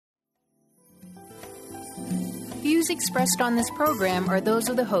views expressed on this program are those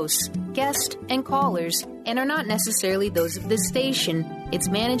of the hosts, guests, and callers, and are not necessarily those of this station, its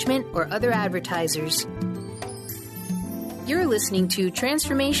management, or other advertisers. You're listening to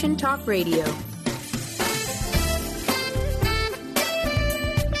Transformation Talk Radio.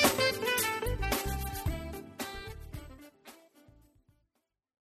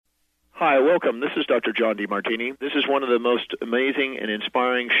 Hi, welcome. This is Dr. John DeMartini. This is one of the most amazing and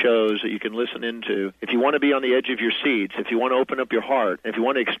inspiring shows that you can listen into. If you want to be on the edge of your seats, if you want to open up your heart, if you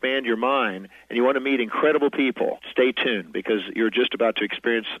want to expand your mind, and you want to meet incredible people, stay tuned because you're just about to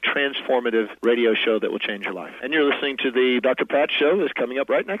experience a transformative radio show that will change your life. And you're listening to the Dr. Pat Show that's coming up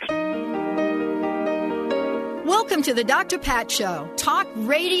right next. Welcome to the Dr. Pat Show. Talk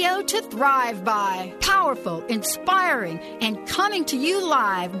radio to thrive by. Powerful, inspiring, and coming to you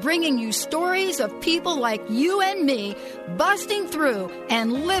live, bringing you stories of people like you and me, busting through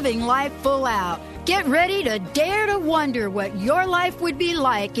and living life full out. Get ready to dare to wonder what your life would be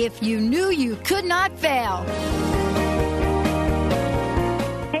like if you knew you could not fail.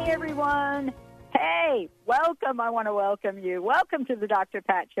 Hey, everyone. Hey, welcome. I want to welcome you. Welcome to the Dr.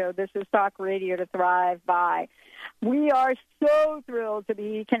 Pat Show. This is Talk Radio to Thrive By. We are so thrilled to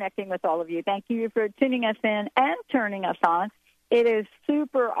be connecting with all of you. Thank you for tuning us in and turning us on. It is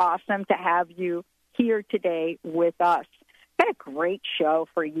super awesome to have you here today with us. Got a great show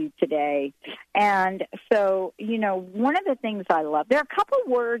for you today. And so, one of the things I love, there are a couple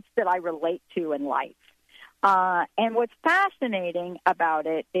words that I relate to in life. And what's fascinating about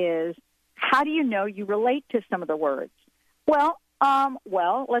it is, how do you know you relate to some of the words? Well,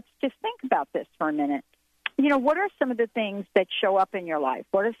 let's just think about this for a minute. What are some of the things that show up in your life?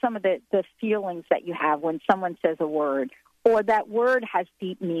 What are some of the feelings that you have when someone says a word, or that word has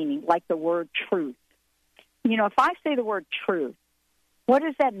deep meaning, like the word truth? If I say the word truth, what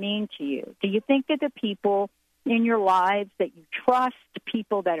does that mean to you? Do you think of the people in your lives that you trust,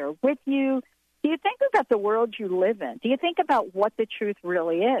 people that are with you? Do you think about the world you live in? Do you think about what the truth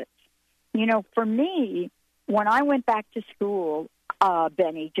really is? For me, when I went back to school,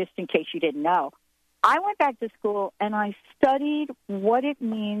 Benny, just in case you didn't know, I went back to school and I studied what it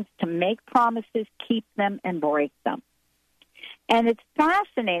means to make promises, keep them, and break them. And it's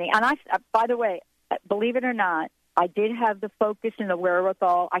fascinating. And by the way, believe it or not, I did have the focus and the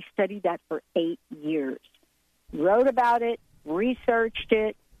wherewithal. I studied that for 8 years. Wrote about it, researched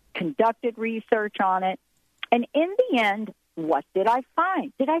it, conducted research on it. And in the end, what did I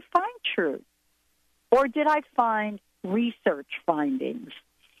find? Did I find truth? Or did I find research findings?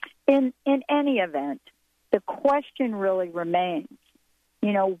 In any event, the question really remains,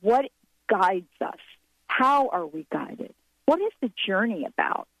 what guides us? How are we guided? What is the journey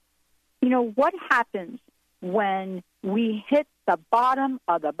about? What happens when we hit the bottom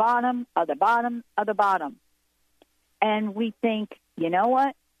of the bottom of the bottom of the bottom? And we think, you know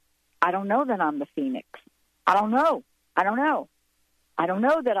what? I don't know that I'm the phoenix. I don't know. I don't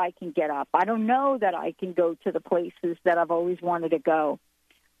know that I can get up. I don't know that I can go to the places that I've always wanted to go.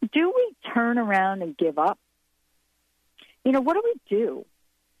 Do we turn around and give up? What do we do?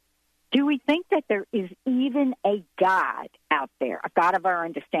 Do we think that there is even a God out there, a God of our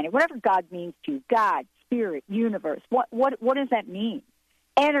understanding? Whatever God means to you, God, spirit, universe, what does that mean?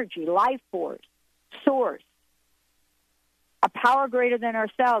 Energy, life force, source, a power greater than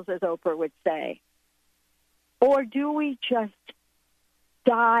ourselves, as Oprah would say. Or do we just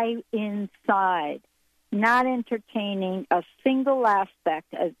die inside, not entertaining a single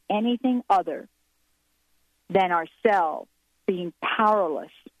aspect of anything other than ourselves, being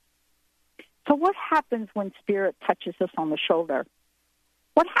powerless? So what happens when Spirit touches us on the shoulder?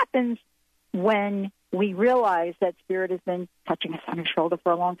 What happens when we realize that Spirit has been touching us on the shoulder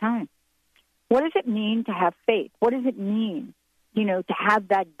for a long time? What does it mean to have faith? What does it mean, to have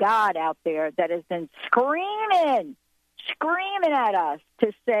that God out there that has been screaming at us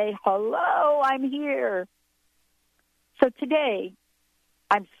to say, hello, I'm here. So today,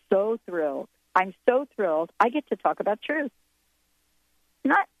 I'm so thrilled. I get to talk about truth.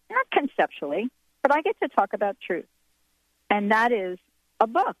 Not conceptually, but I get to talk about truth. And that is a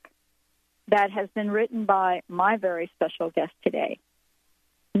book that has been written by my very special guest today,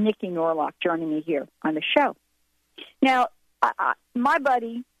 Niki Norlock, joining me here on the show. Now, my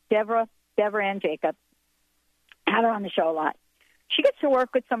buddy, Deborah Ann Jacobs, had her on the show a lot. She gets to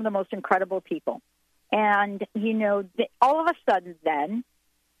work with some of the most incredible people. And, all of a sudden then,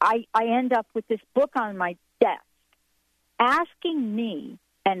 I end up with this book on my desk asking me,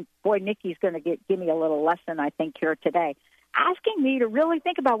 and boy, Niki's going to give me a little lesson, I think, here today, asking me to really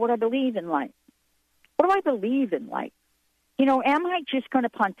think about what I believe in life. What do I believe in life? am I just going to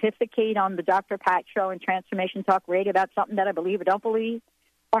pontificate on the Dr. Pat Show and Transformation Talk Radio about something that I believe or don't believe?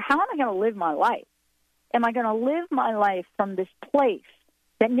 Or how am I going to live my life? Am I going to live my life from this place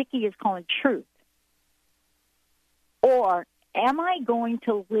that Niki is calling truth? Or am I going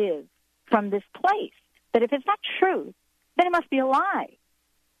to live from this place that if it's not truth, then it must be a lie?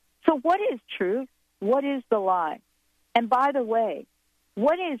 So what is truth? What is the lie? And by the way,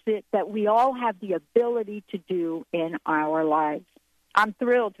 what is it that we all have the ability to do in our lives? I'm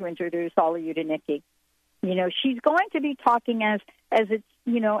thrilled to introduce all of you to Niki. She's going to be talking as it's,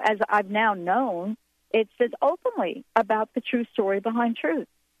 as I've now known, it says openly about the true story behind truth.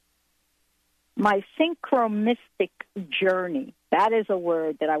 My Synchromystic Journey. That is a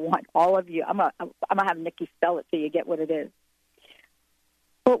word that I want all of you. I'm gonna have Niki spell it so you get what it is.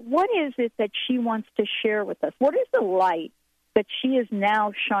 But what is it that she wants to share with us? What is the light that she is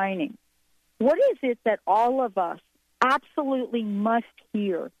now shining? What is it that all of us absolutely must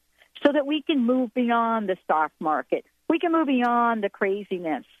hear so that we can move beyond the stock market? We can move beyond the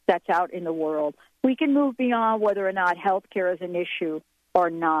craziness that's out in the world. We can move beyond whether or not healthcare is an issue or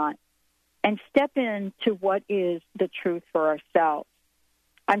not, and step into what is the truth for ourselves.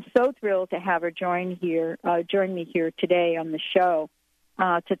 I'm so thrilled to have her join me here today on the show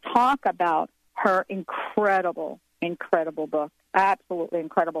to talk about her incredible book, absolutely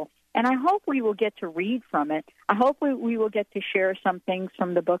incredible. And I hope we will get to read from it. I hope we will get to share some things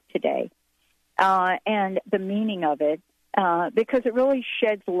from the book today and the meaning of it, because it really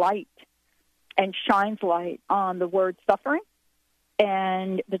sheds light and shines light on the word suffering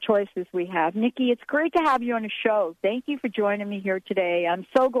and the choices we have. Niki, it's great to have you on the show. Thank you for joining me here today. I'm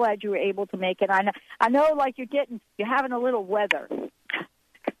so glad you were able to make it. I know like you're having a little weather.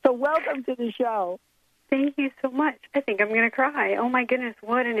 So welcome to the show. Thank you so much. I think I'm going to cry. Oh, my goodness,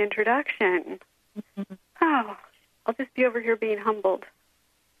 what an introduction. Mm-hmm. Oh, I'll just be over here being humbled.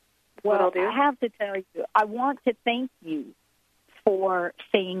 Well, what I'll do. I have to tell you, I want to thank you for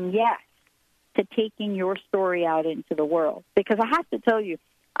saying yes to taking your story out into the world. Because I have to tell you,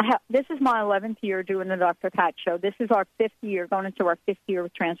 this is my 11th year doing the Dr. Pat Show. This is our 5th year, going into our 5th year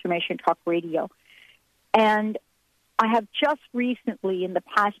with Transformation Talk Radio. And I have just recently, in the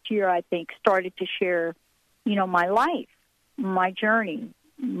past year, I think, started to share, my life, my journey,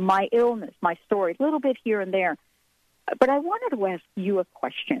 my illness, my story, a little bit here and there. But I wanted to ask you a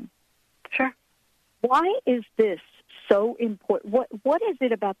question. Sure. Why is this so important? What is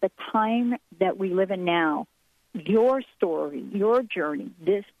it about the time that we live in now, your story, your journey,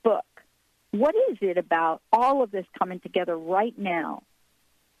 this book? What is it about all of this coming together right now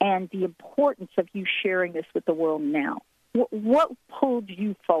and the importance of you sharing this with the world now? What pulled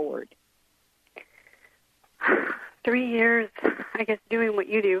you forward? 3 years, I guess, doing what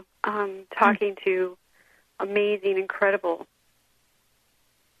you do, talking to amazing, incredible,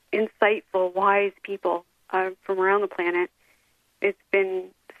 insightful, wise people from around the planet. It's been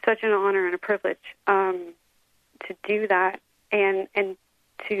such an honor and a privilege to do that and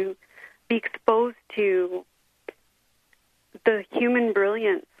to be exposed to the human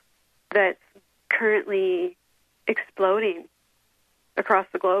brilliance that's currently exploding across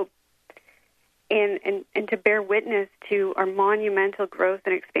the globe, and to bear witness to our monumental growth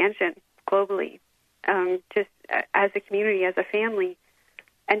and expansion globally, just as a community, as a family,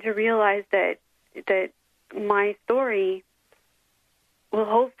 and to realize that my story will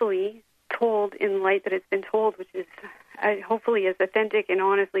hopefully told in the light that it's been told, which is hopefully as authentic and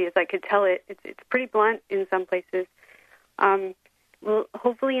honestly as I could tell it. It's pretty blunt in some places. Will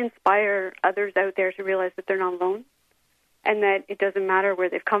hopefully inspire others out there to realize that they're not alone, and that it doesn't matter where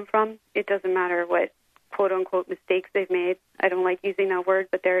they've come from. It doesn't matter what quote-unquote mistakes they've made. I don't like using that word,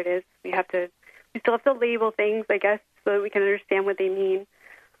 but there it is. We still have to label things, I guess, so that we can understand what they mean.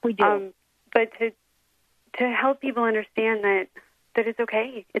 We do. But to help people understand that it's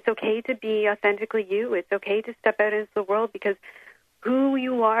okay. It's okay to be authentically you. It's okay to step out into the world, because who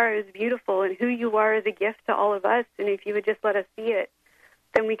you are is beautiful, and who you are is a gift to all of us. And if you would just let us see it,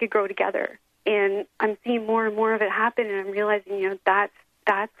 then we could grow together. And I'm seeing more and more of it happen, and I'm realizing, that's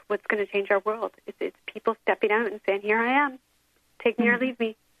what's going to change our world. It's people stepping out and saying, here I am. Take me or leave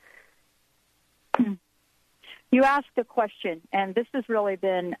me. You asked a question, and this has really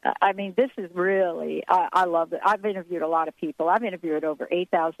been, I love it. I've interviewed a lot of people. I've interviewed over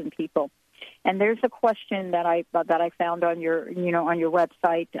 8,000 people. And there's a question that I found on your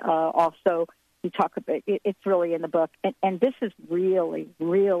website also You talk about it's really in the book, and this is really,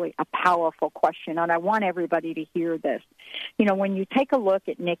 really a powerful question, and I want everybody to hear this. You know, when you take a look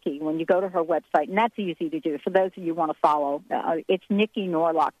at Niki, when you go to her website, and that's easy to do. For those of you who want to follow, it's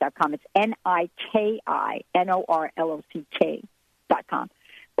NikiNorlock.com. It's NikiNorlock.com.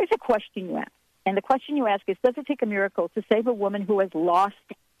 There's a question you ask, and the question you ask is, does it take a miracle to save a woman who has lost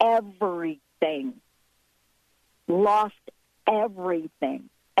everything? Lost everything.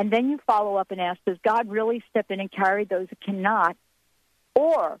 And then you follow up and ask, does God really step in and carry those who cannot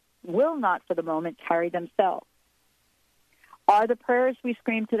or will not for the moment carry themselves? Are the prayers we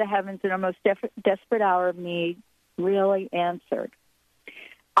scream to the heavens in our most desperate hour of need really answered?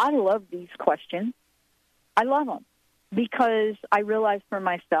 I love these questions. I love them because I realize for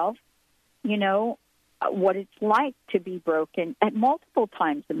myself, you know, what it's like to be broken at multiple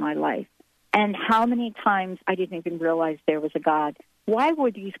times in my life and how many times I didn't even realize there was a God. Why were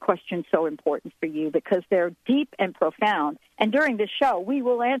these questions so important for you? Because they're deep and profound. And during this show, we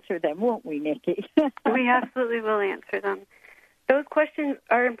will answer them, won't we, Niki? We absolutely will answer them. Those questions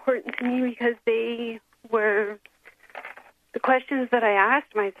are important to me because they were the questions that I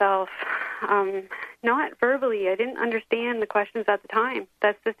asked myself, not verbally. I didn't understand the questions at the time.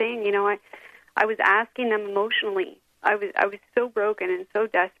 That's the thing. You know, I was asking them emotionally. I was so broken and so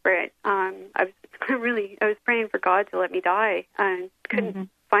desperate. I was praying for God to let me die and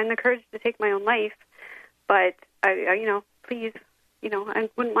couldn't find the courage to take my own life. But I you know, please, you know, I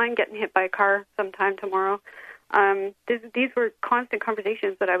wouldn't mind getting hit by a car sometime tomorrow. These were constant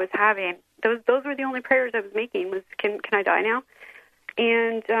conversations that I was having. Those were the only prayers I was making was, can I die now?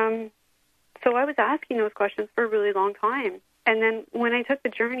 And so I was asking those questions for a really long time. And then when I took the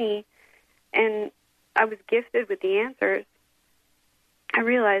journey and I was gifted with the answers, I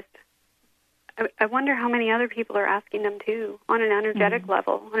realized I wonder how many other people are asking them too, on an energetic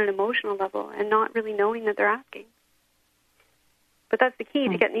level, on an emotional level, and not really knowing that they're asking. But that's the key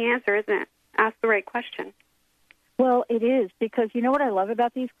to getting the answer, isn't it? Ask the right question. Well, it is, because you know what I love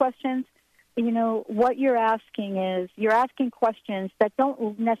about these questions? You know, what you're asking is, you're asking questions that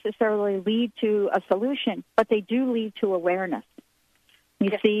don't necessarily lead to a solution, but they do lead to awareness.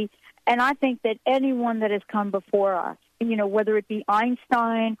 You see? And I think that anyone that has come before us, you know, whether it be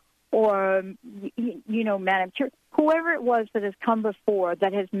Einstein or, you know, Madame Curie, whoever it was that has come before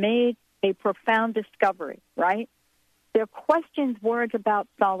that has made a profound discovery, right? Their questions weren't about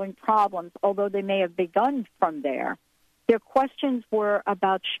solving problems, although they may have begun from there. Their questions were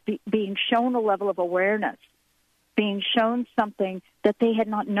about being shown a level of awareness, being shown something that they had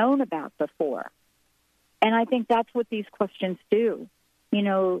not known about before. And I think that's what these questions do. You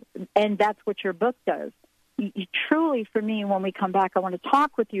know, and that's what your book does. Truly, for me, when we come back, I want to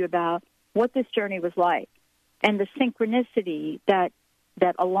talk with you about what this journey was like and the synchronicity that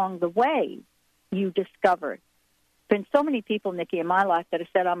along the way you discovered. Been so many people, Niki, in my life that have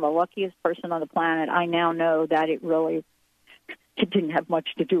said I'm the luckiest person on the planet. I now know that it didn't have much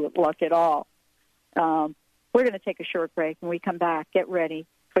to do with luck at all. We're going to take a short break. When we come back, get ready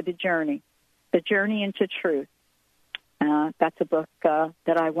for the journey into truth. That's a book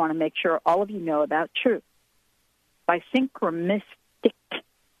that I want to make sure all of you know about, Truth, by Synchromystic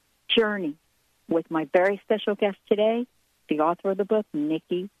Journey, with my very special guest today, the author of the book,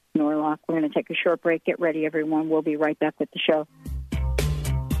 Niki Norlock. We're going to take a short break. Get ready, everyone. We'll be right back with the show.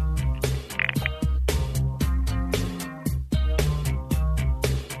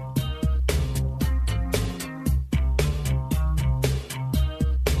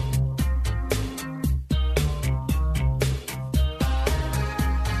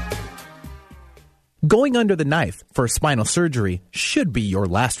 Going under the knife for spinal surgery should be your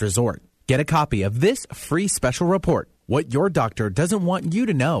last resort. Get a copy of this free special report, What Your Doctor Doesn't Want You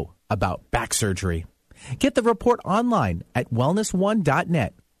to Know About Back Surgery. Get the report online at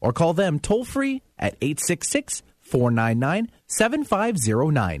wellness1.net or call them toll-free at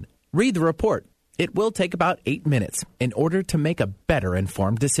 866-499-7509. Read the report. It will take about 8 minutes in order to make a better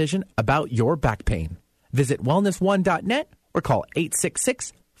informed decision about your back pain. Visit wellness1.net or call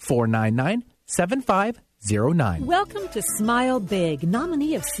 866-499-7509. Welcome to Smile Big,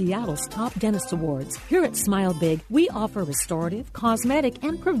 nominee of Seattle's Top Dentist Awards. Here at Smile Big, we offer restorative, cosmetic,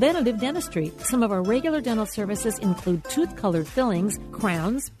 and preventative dentistry. Some of our regular dental services include tooth-colored fillings,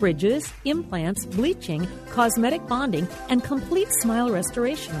 crowns, bridges, implants, bleaching, cosmetic bonding, and complete smile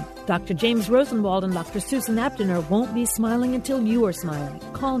restoration. Dr. James Rosenwald and Dr. Susan Abdiner won't be smiling until you are smiling.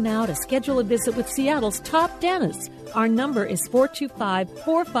 Call now to schedule a visit with Seattle's top dentists. Our number is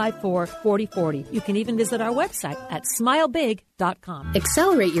 425-454-4040. You can even visit our website at smilebig.com.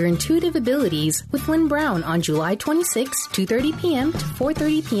 Accelerate your intuitive abilities with Lynn Brown on July 26, 2:30 p.m. to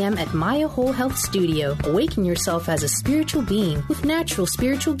 4:30 p.m. at Maya Whole Health Studio. Awaken yourself as a spiritual being with natural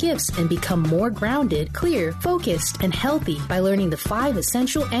spiritual gifts and become more grounded, clear, focused, and healthy by learning the 5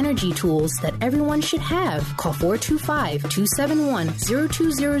 essential energy tools that everyone should have. Call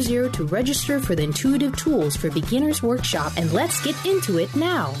 425-271-0200 to register for the Intuitive Tools for Beginners Workshop, and let's get into it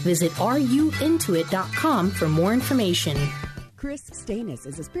now. Visit ruintuit.com for more information. Chris Stanis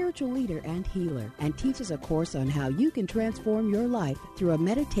is a spiritual leader and healer and teaches a course on how you can transform your life through a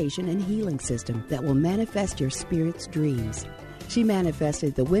meditation and healing system that will manifest your spirit's dreams. She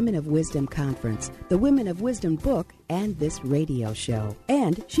manifested the Women of Wisdom Conference, the Women of Wisdom book, and this radio show.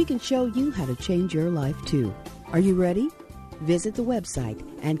 And she can show you how to change your life too. Are you ready? Visit the website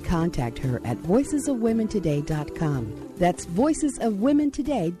and contact her at voicesofwomentoday.com. That's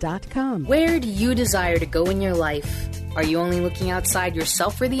voicesofwomentoday.com. Where do you desire to go in your life? Are you only looking outside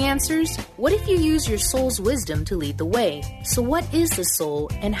yourself for the answers? What if you use your soul's wisdom to lead the way? So what is the soul,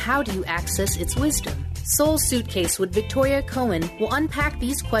 and how do you access its wisdom? Soul Suitcase with Victoria Cohen will unpack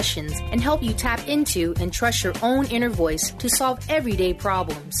these questions and help you tap into and trust your own inner voice to solve everyday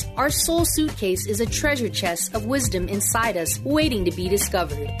problems. Our Soul Suitcase is a treasure chest of wisdom inside us waiting to be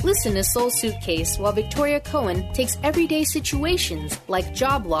discovered. Listen to Soul Suitcase while Victoria Cohen takes everyday situations like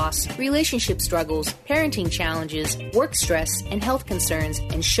job loss, relationship struggles, parenting challenges, work stress, and health concerns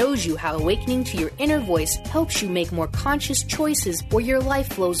and shows you how awakening to your inner voice helps you make more conscious choices where your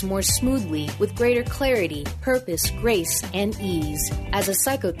life flows more smoothly with greater clarity, purpose, grace, and ease. As a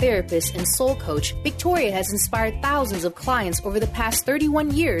psychotherapist and soul coach, Victoria has inspired thousands of clients over the past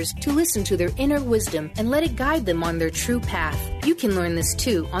 31 years to listen to their inner wisdom and let it guide them on their true path. You can learn this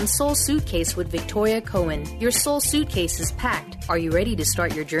too on Soul Suitcase with Victoria Cohen. Your soul suitcase is packed. Are you ready to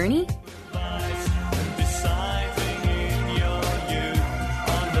start your journey?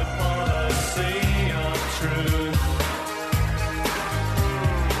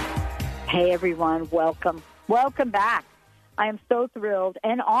 Hey, everyone. Welcome. Welcome back. I am so thrilled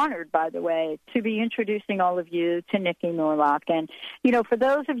and honored, by the way, to be introducing all of you to Niki Norlock. And, you know, for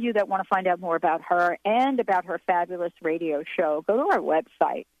those of you that want to find out more about her and about her fabulous radio show, go to our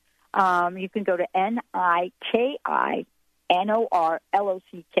website. You can go to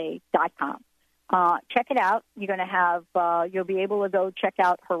NIKINORLOCK.com. Check it out. You're going to have, you'll be able to go check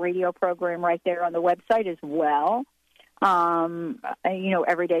out her radio program right there on the website as well.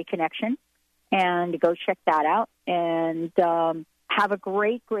 Everyday Connection, and go check that out and have a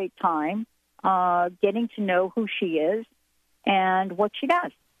great, great time getting to know who she is and what she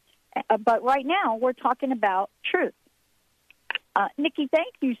does. But right now, we're talking about truth. Niki,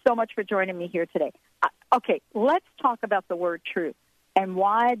 thank you so much for joining me here today. Okay, let's talk about the word truth and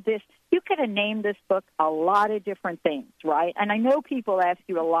why this. You could have named this book a lot of different things, right? And I know people ask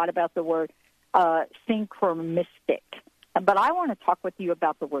you a lot about the word synchromystic. But I want to talk with you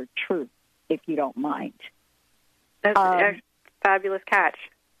about the word truth, if you don't mind. That's a fabulous catch.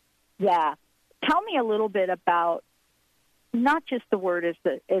 Yeah. Tell me a little bit about not just the word as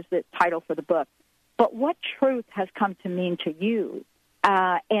the title for the book, but what truth has come to mean to you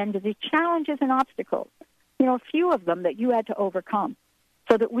and the challenges and obstacles, a few of them that you had to overcome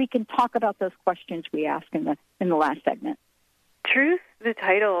so that we can talk about those questions we asked in the last segment. Truth, the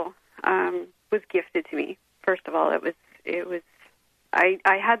title, was gifted to me. First of all, it was. I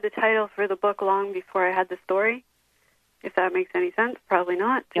had the title for the book long before I had the story, if that makes any sense. Probably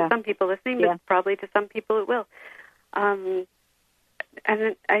not to some people listening, but probably to some people it will. And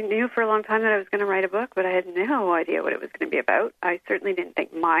I knew for a long time that I was going to write a book, but I had no idea what it was going to be about. I certainly didn't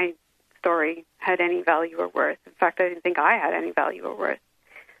think my story had any value or worth. In fact, I didn't think I had any value or worth.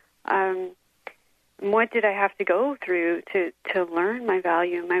 What did I have to go through to learn my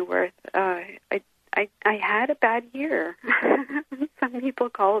value and my worth? I had a bad year. Some people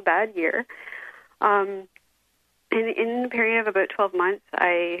call a bad year. In the period of about 12 months,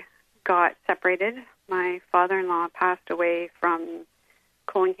 I got separated. My father-in-law passed away from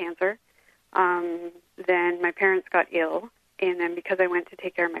colon cancer. Then my parents got ill. And then because I went to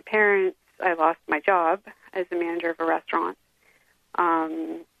take care of my parents, I lost my job as a manager of a restaurant.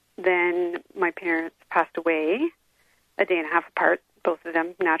 Then my parents passed away a day and a half apart, both of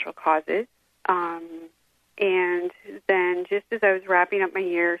them natural causes. And then just as I was wrapping up my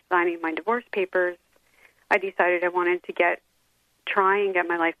year, signing my divorce papers, I decided I wanted to try and get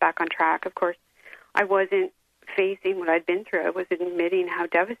my life back on track. Of course, I wasn't facing what I'd been through. I was admitting how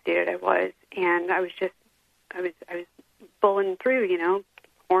devastated I was. And I was bulling through,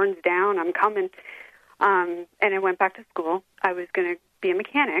 horns down, I'm coming. And I went back to school. I was going to be a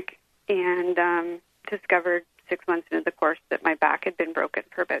mechanic, and discovered 6 months into the course that my back had been broken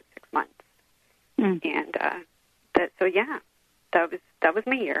for about 6 months. And that was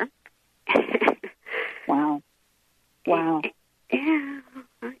my year. Wow. Yeah.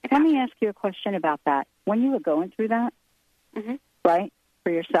 Let me ask you a question about that. When you were going through that, right,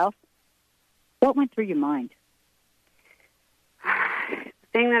 for yourself, what went through your mind? The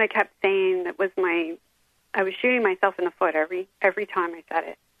thing that I kept saying that was I was shooting myself in the foot every time I said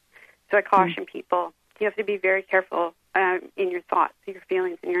it. So I caution people, you have to be very careful in your thoughts, your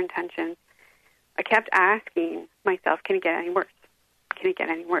feelings, and your intentions. I kept asking myself, can it get any worse? Can it get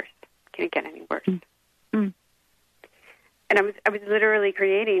any worse? Can it get any worse? And I was literally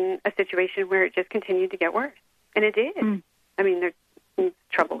creating a situation where it just continued to get worse. And it did. I mean, there's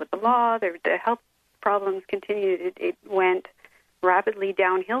trouble with the law. The health problems continued. It went rapidly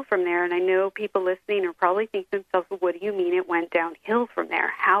downhill from there. And I know people listening are probably thinking to themselves, well, what do you mean it went downhill from there?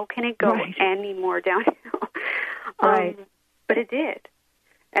 How can it go any more downhill? But it did.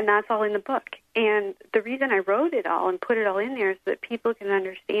 And that's all in the book. And the reason I wrote it all and put it all in there is so that people can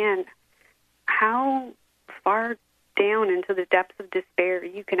understand how far down into the depths of despair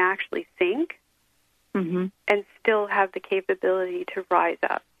you can actually sink and still have the capability to rise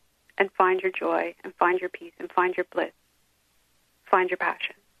up and find your joy and find your peace and find your bliss, find your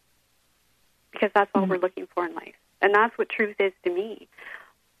passion. Because that's all we're looking for in life. And that's what truth is to me.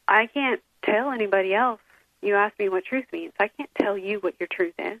 I can't tell anybody else. You ask me what truth means. I can't tell you what your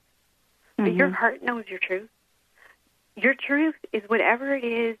truth is. But your heart knows your truth. Your truth is whatever it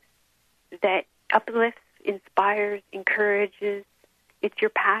is that uplifts, inspires, encourages. It's your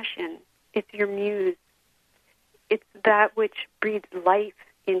passion. It's your muse. It's that which breathes life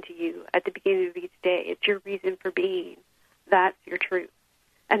into you at the beginning of each day. It's your reason for being. That's your truth.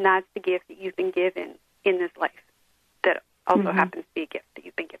 And that's the gift that you've been given in this life that also happens to be a gift that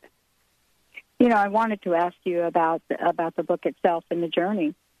you've been given. You know, I wanted to ask you about the book itself and the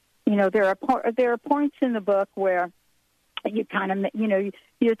journey. You know, there are points in the book where you kind of, you know,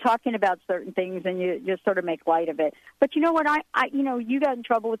 you're talking about certain things and you just sort of make light of it. But you know what? I you know, you got in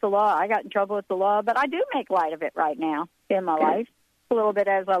trouble with the law. I got in trouble with the law, but I do make light of it right now in my life a little bit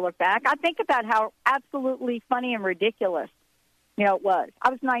as I look back. I think about how absolutely funny and ridiculous, you know, it was.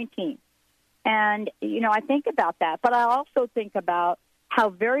 I was 19. And, you know, I think about that. But I also think about how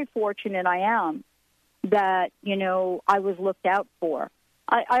very fortunate I am that, you know, I was looked out for.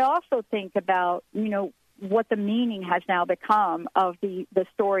 I also think about, you know, what the meaning has now become of the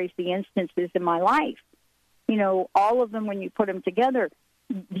stories, the instances in my life. You know, all of them, when you put them together,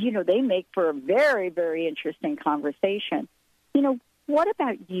 you know, they make for a very, very interesting conversation. You know, what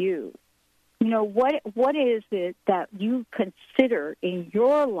about you? You know, what is it that you consider in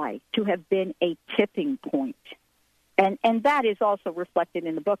your life to have been a tipping point? And that is also reflected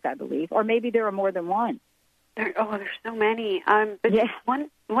in the book, I believe. Or maybe there are more than one. There's so many. But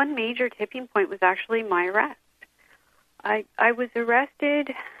one major tipping point was actually my arrest. I was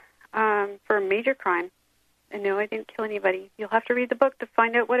arrested for a major crime. And no, I didn't kill anybody. You'll have to read the book to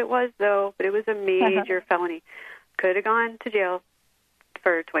find out what it was, though. But it was a major felony. Could have gone to jail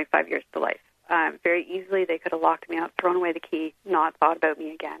for 25 years to life. Very easily, they could have locked me up, thrown away the key, not thought about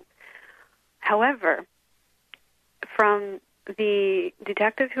me again. However, from the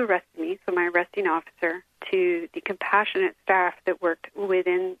detective who arrested me, so my arresting officer, to the compassionate staff that worked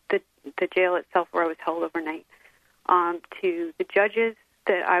within the jail itself where I was held overnight, to the judges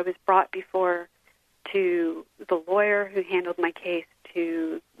that I was brought before, to the lawyer who handled my case,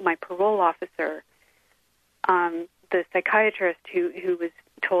 to my parole officer, the psychiatrist who was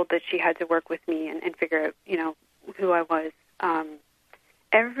told that she had to work with me and figure out, you know, who I was.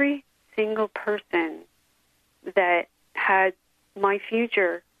 Every single person that had my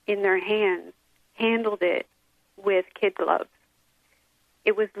future in their hands handled it with kid gloves.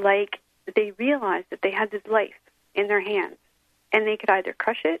 It was like they realized that they had this life in their hands, and they could either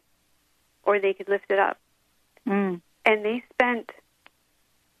crush it or they could lift it up. And they spent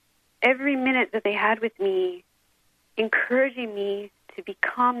every minute that they had with me encouraging me to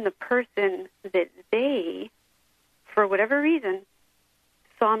become the person that they, for whatever reason,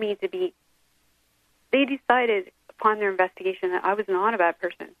 saw me to be. They decided upon their investigation that I was not a bad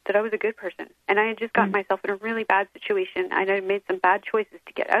person, that I was a good person. And I had just gotten myself in a really bad situation, and I had made some bad choices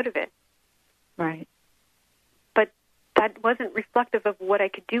to get out of it. Right. But that wasn't reflective of what I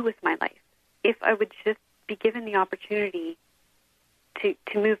could do with my life. If I would just be given the opportunity to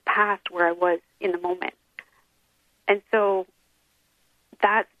move past where I was in the moment. And so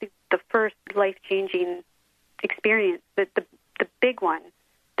that's the first life-changing experience, the big one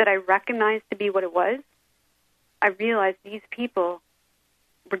that I recognized to be what it was, I realized these people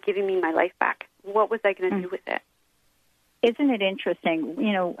were giving me my life back. What was I going to do with it? Isn't it interesting?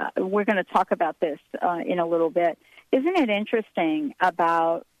 You know, we're going to talk about this in a little bit. Isn't it interesting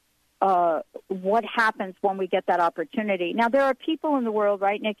about what happens when we get that opportunity? Now, there are people in the world,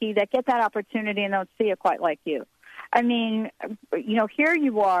 right, Niki, that get that opportunity and don't see it quite like you. I mean, you know, here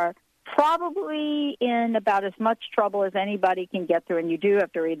you are, probably in about as much trouble as anybody can get through, and you do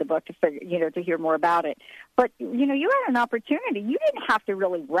have to read the book to figure, you know, to hear more about it. But, you know, you had an opportunity. You didn't have to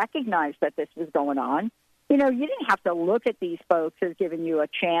really recognize that this was going on. You know, you didn't have to look at these folks as giving you a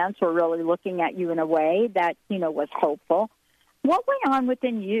chance or really looking at you in a way that, you know, was hopeful. What went on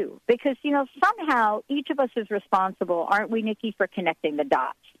within you? Because, you know, somehow each of us is responsible, aren't we, Niki, for connecting the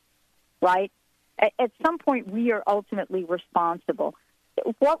dots, right? At some point, we are ultimately responsible.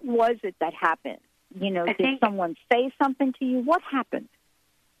 What was it that happened? You know, did someone say something to you? What happened?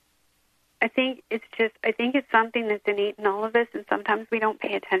 I think it's something that's innate in all of us, and sometimes we don't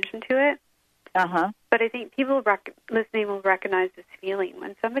pay attention to it. But I think people listening will recognize this feeling.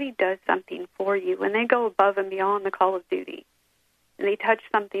 When somebody does something for you, when they go above and beyond the call of duty, and they touch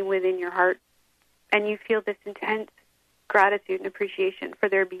something within your heart, and you feel this intense gratitude and appreciation for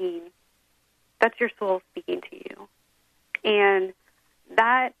their being, that's your soul speaking to you. And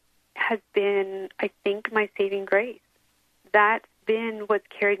that has been, I think, my saving grace. That's been what's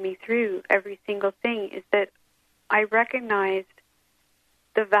carried me through every single thing, is that I recognized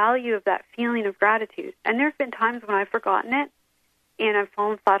the value of that feeling of gratitude. And there have been times when I've forgotten it, and I've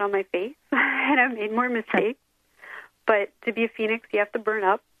fallen flat on my face, and I've made more mistakes. But to be a phoenix, you have to burn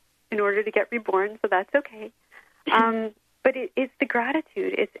up in order to get reborn, so that's okay. But it's the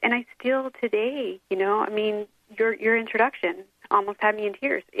gratitude. And I still today, you know, I mean, your introduction almost had me in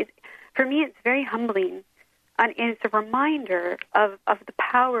tears. For me, it's very humbling, and it's a reminder of the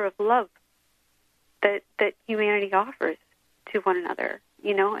power of love that humanity offers to one another,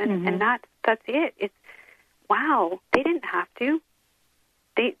 you know, and that's it. It's, wow, they didn't have to.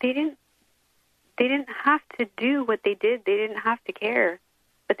 They didn't have to do what they did. They didn't have to care,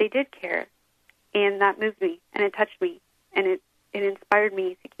 but they did care, and that moved me, and it touched me, and it inspired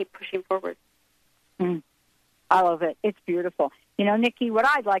me to keep pushing forward. I love it. It's beautiful. You know, Niki, what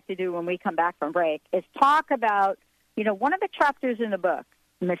I'd like to do when we come back from break is talk about, you know, one of the chapters in the book,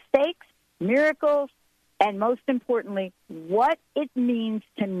 mistakes, miracles, and most importantly, what it means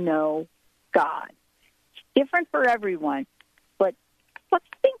to know God. It's different for everyone, but let's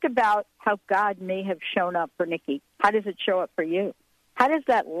think about how God may have shown up for Niki. How does it show up for you? How does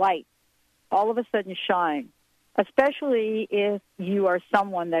that light all of a sudden shine, especially if you are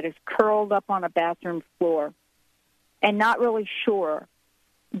someone that is curled up on a bathroom floor and not really sure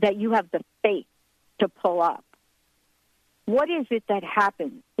that you have the faith to pull up? What is it that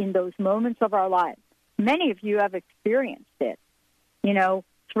happens in those moments of our lives? Many of you have experienced it. You know,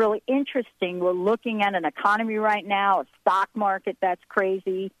 it's really interesting. We're looking at an economy right now, a stock market that's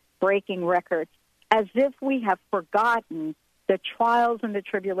crazy, breaking records, as if we have forgotten the trials and the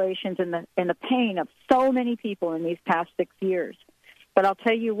tribulations and the pain of so many people in these past 6 years. But I'll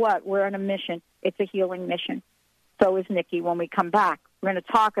tell you what, we're on a mission. It's a healing mission. So is Niki. When we come back, we're going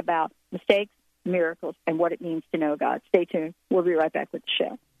to talk about mistakes, miracles, and what it means to know God. Stay tuned. We'll be right back with the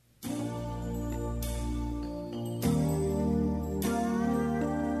show.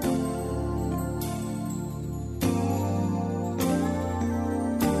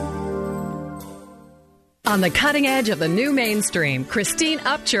 On the cutting edge of the new mainstream, Christine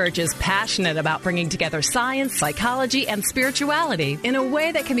Upchurch is passionate about bringing together science, psychology, and spirituality in a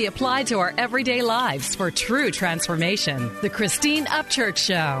way that can be applied to our everyday lives for true transformation. The Christine Upchurch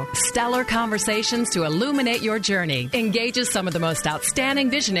Show, stellar conversations to illuminate your journey, engages some of the most outstanding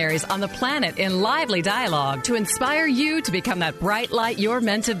visionaries on the planet in lively dialogue to inspire you to become that bright light you're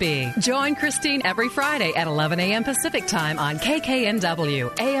meant to be. Join Christine every Friday at 11 a.m. Pacific Time on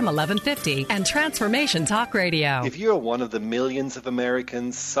KKNW, AM 1150, and Transformation Talk Radio. If you're one of the millions of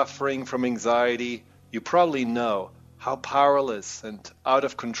Americans suffering from anxiety, you probably know how powerless and out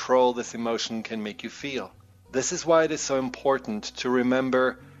of control this emotion can make you feel. This is why it is so important to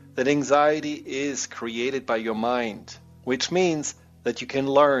remember that anxiety is created by your mind, which means that you can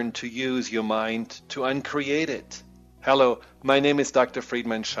learn to use your mind to uncreate it. Hello, my name is Dr.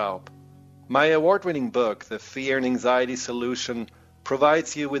 Friedman Schaub. My award-winning book, The Fear and Anxiety Solution,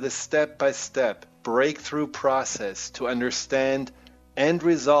 provides you with a step-by-step breakthrough process to understand and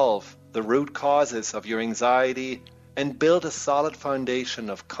resolve the root causes of your anxiety and build a solid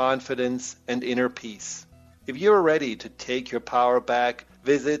foundation of confidence and inner peace. If you're ready to take your power back,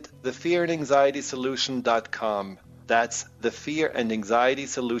 visit thefearandanxietysolution.com. That's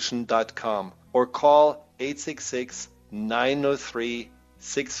thefearandanxietysolution.com, or call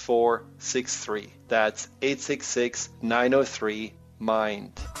 866-903-6463. That's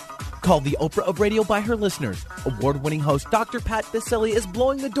 866-903-MIND. Called the Oprah of radio by her listeners, award-winning host Dr. Pat Baccili is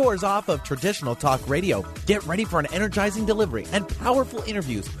blowing the doors off of traditional talk radio. Get ready for an energizing delivery and powerful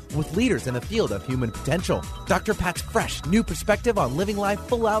interviews with leaders in the field of human potential. Dr. Pat's fresh, new perspective on living life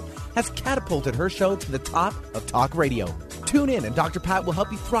full out has catapulted her show to the top of talk radio. Tune in and Dr. Pat will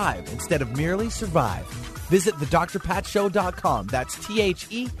help you thrive instead of merely survive. Visit thedrpatshow.com. That's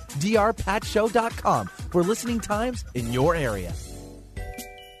THEDRPatshow.com for listening times in your area.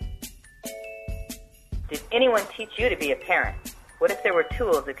 Did anyone teach you to be a parent? What if there were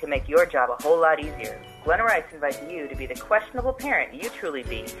tools that could make your job a whole lot easier? Glenn Rice invites you to be the questionable parent you truly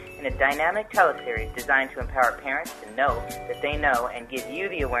be in a dynamic teleseries designed to empower parents to know that they know and give you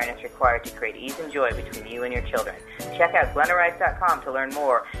the awareness required to create ease and joy between you and your children. Check out glennarice.com to learn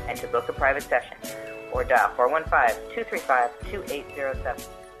more and to book a private session. Or dial 415-235-2807.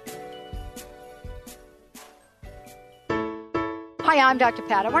 Hi, I'm Dr.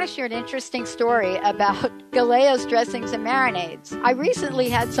 Pat. I want to share an interesting story about Galeo's dressings and marinades. I recently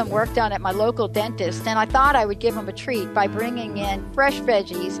had some work done at my local dentist, and I thought I would give them a treat by bringing in fresh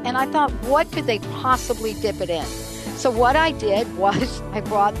veggies, and I thought, what could they possibly dip it in? So what I did was I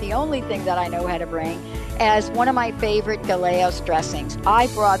brought the only thing that I know how to bring as one of my favorite Galeo's dressings. I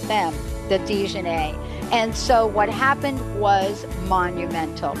brought them the Dijonais. And so what happened was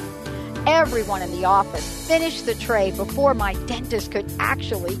monumental. Everyone in the office finished the tray before my dentist could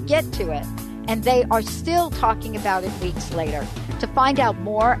actually get to it. And they are still talking about it weeks later. To find out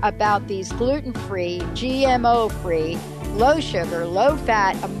more about these gluten-free, GMO-free, low-sugar,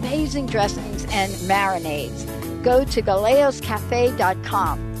 low-fat, amazing dressings and marinades, go to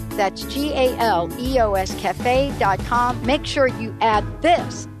galeoscafe.com. That's GALEOS cafe.com. Make sure you add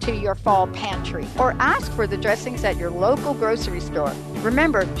this to your fall pantry or ask for the dressings at your local grocery store.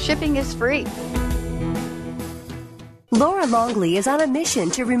 Remember, shipping is free. Laura Longley is on a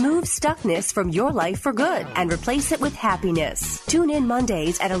mission to remove stuckness from your life for good and replace it with happiness. Tune in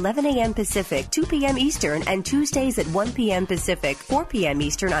Mondays at 11 a.m. Pacific, 2 p.m. Eastern, and Tuesdays at 1 p.m. Pacific, 4 p.m.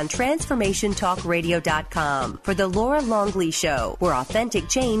 Eastern on TransformationTalkRadio.com for The Laura Longley Show, where authentic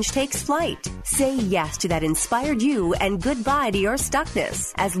change takes flight. Say yes to that inspired you and goodbye to your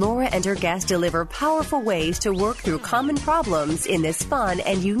stuckness as Laura and her guests deliver powerful ways to work through common problems in this fun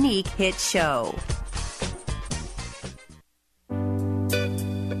and unique hit show.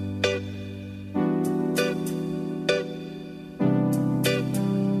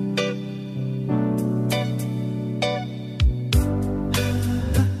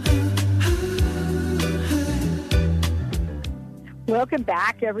 Welcome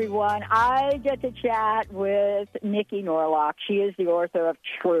back, everyone. I get to chat with Niki Norlock. She is the author of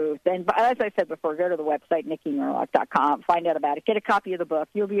Truth. And as I said before, go to the website, NikiNorlock.com, find out about it. Get a copy of the book.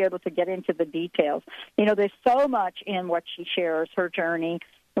 You'll be able to get into the details. You know, there's so much in what she shares, her journey,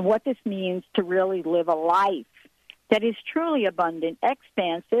 and what this means to really live a life that is truly abundant,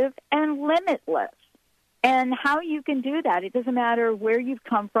 expansive, and limitless. And how you can do that. It doesn't matter where you've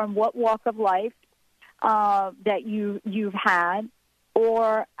come from, what walk of life that you've had,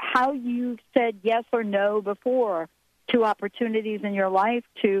 or how you've said yes or no before to opportunities in your life,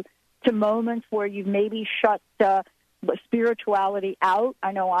 to moments where you've maybe shut spirituality out.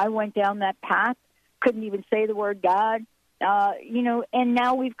 I know I went down that path, couldn't even say the word God, and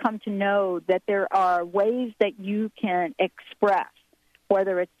now we've come to know that there are ways that you can express,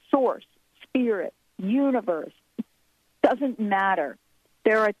 whether it's source, spirit, universe, doesn't matter.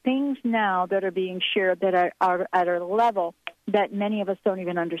 There are things now that are being shared that are at a level that many of us don't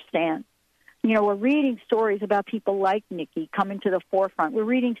even understand. You know, we're reading stories about people like Niki coming to the forefront. We're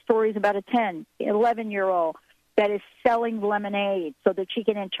reading stories about a 10, 11-year-old that is selling lemonade so that she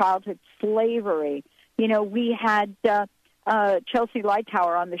can end childhood slavery. You know, we had Chelsea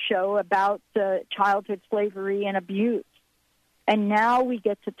Lightower on the show about childhood slavery and abuse. And now we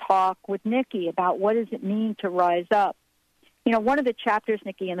get to talk with Niki about what does it mean to rise up. You know, one of the chapters,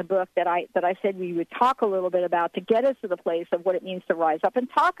 Niki, in the book that I said we would talk a little bit about to get us to the place of what it means to rise up and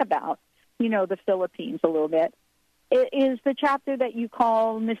talk about, you know, the Philippines a little bit, is the chapter that you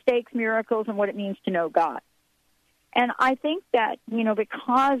call Mistakes, Miracles, and What It Means to Know God. And I think that, you know,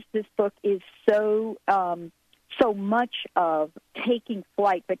 because this book is so much of taking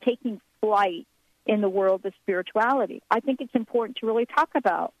flight, but taking flight in the world of spirituality, I think it's important to really talk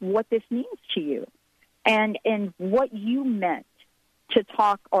about what this means to you. And what you meant to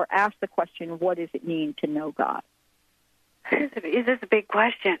talk or ask the question, what does it mean to know God? This is a big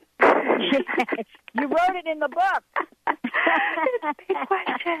question. Yes. You wrote it in the book. It's a big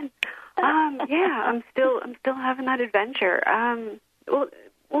question. I'm still having that adventure. Well,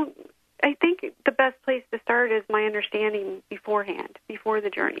 I think the best place to start is my understanding beforehand, before the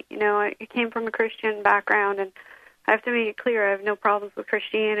journey. You know, I came from a Christian background, and I have to make it clear I have no problems with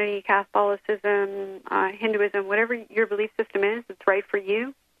Christianity, Catholicism, Hinduism, whatever your belief system is that's right for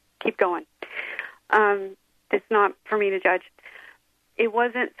you, keep going. It's not for me to judge. It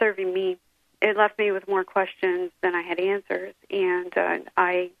wasn't serving me. It left me with more questions than I had answers, and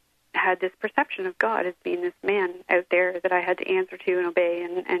I had this perception of God as being this man out there that I had to answer to and obey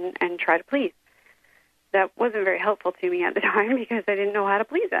and try to please. That wasn't very helpful to me at the time because I didn't know how to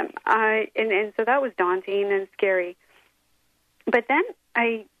please him. And so that was daunting and scary. But then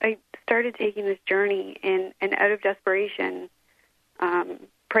I started taking this journey, and out of desperation,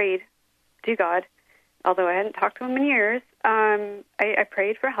 prayed to God. Although I hadn't talked to him in years, I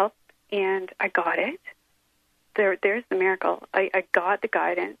prayed for help, and I got it. There's the miracle. I got the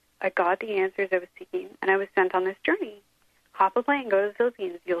guidance. I got the answers I was seeking, and I was sent on this journey. Hop a plane, go to the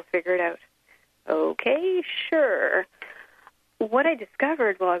Philippines, you'll figure it out. Okay, sure. What I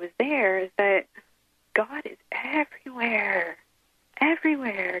discovered while I was there is that God is everywhere.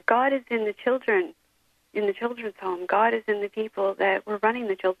 Everywhere. God is in the children, in the children's home. God is in the people that were running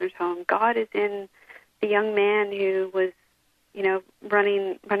the children's home. God is in the young man who was,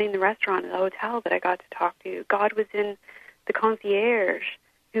 running the restaurant at the hotel that I got to talk to. God was in the concierge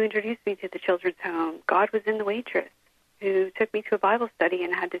who introduced me to the children's home. God was in the waitress who took me to a Bible study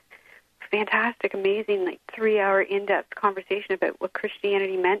and had this fantastic, amazing, 3-hour in-depth conversation about what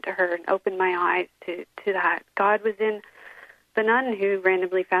Christianity meant to her and opened my eyes to that. God was in the nun who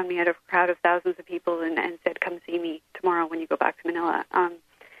randomly found me out of a crowd of thousands of people and said, come see me tomorrow when you go back to Manila.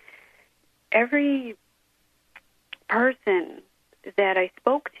 Every person that I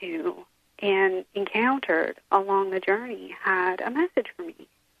spoke to and encountered along the journey had a message for me.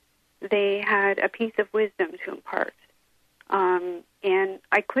 They had a piece of wisdom to impart. And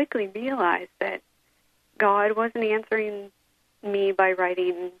I quickly realized that God wasn't answering me by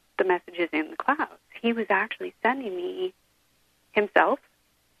writing the messages in the clouds. He was actually sending me himself,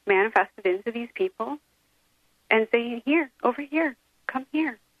 manifested into these people, and saying, here, over here, come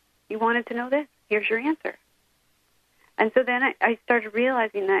here. You wanted to know this. Here's your answer. And so then I started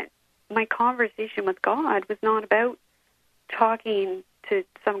realizing that my conversation with God was not about talking to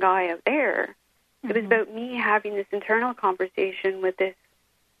some guy out there. It was about me having this internal conversation with this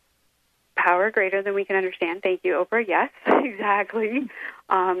power greater than we can understand. Thank you, Oprah. Yes, exactly.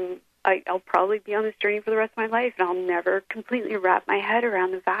 I'll probably be on this journey for the rest of my life, and I'll never completely wrap my head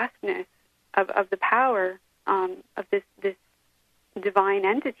around the vastness of the power of this divine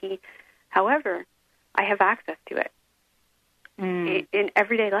entity. However, I have access to it in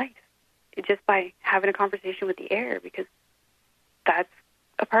everyday life, just by having a conversation with the air, because that's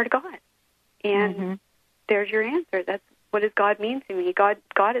a part of God. And there's your answer. That's what does God mean to me? God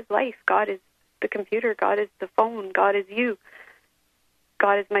is life. God is the computer. God is the phone. God is you.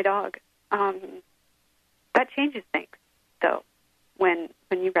 God is my dog. That changes things, though, when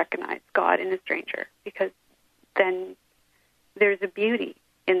you recognize God in a stranger, because then there's a beauty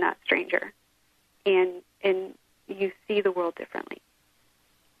in that stranger, and you see the world differently.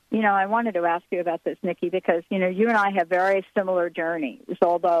 I wanted to ask you about this, Niki, because, you and I have very similar journeys,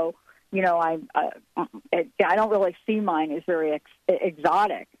 although, I don't really see mine as very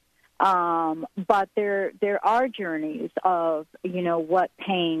exotic. But there are journeys of, what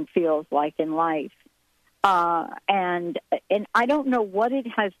pain feels like in life. And I don't know what it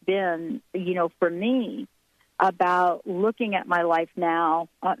has been, for me about looking at my life now.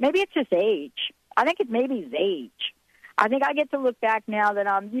 Maybe it's just age. I think maybe it's age. I think I get to look back now that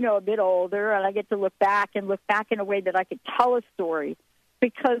I'm, a bit older, and I get to look back in a way that I could tell a story.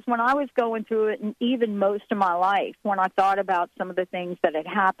 Because when I was going through it, and even most of my life, when I thought about some of the things that had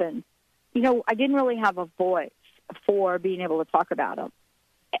happened, I didn't really have a voice for being able to talk about them.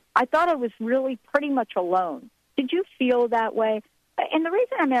 I thought I was really pretty much alone. Did you feel that way? And the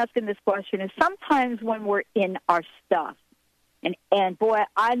reason I'm asking this question is sometimes when we're in our stuff, and boy,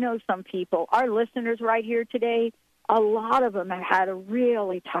 I know some people, our listeners right here today, a lot of them have had a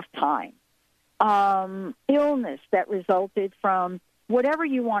really tough time. Illness that resulted from whatever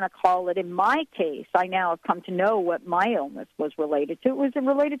you want to call it. In my case, I now have come to know what my illness was related to. It was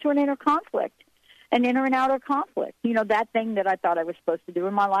related to an inner conflict, an inner and outer conflict. That thing that I thought I was supposed to do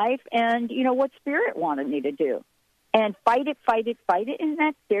in my life, and, what spirit wanted me to do. And fight it,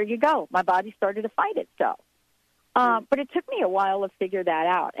 and there you go. My body started to fight itself. But it took me a while to figure that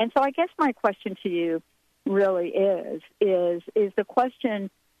out. And so I guess my question to you really is the question,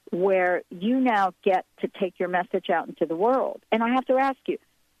 where you now get to take your message out into the world. And I have to ask you,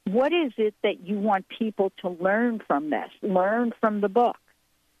 what is it that you want people to learn from this, learn from the book?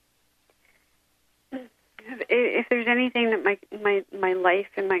 If there's anything that my life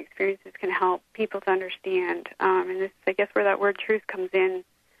and my experiences can help people to understand, and this is, I guess, where that word truth comes in.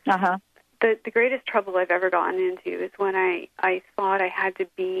 Uh-huh. The greatest trouble I've ever gotten into is when I thought I had to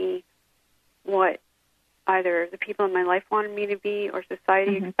be what either the people in my life wanted me to be or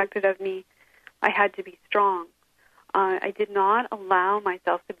society expected of me. I had to be strong. I did not allow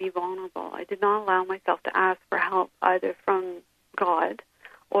myself to be vulnerable. I did not allow myself to ask for help either from God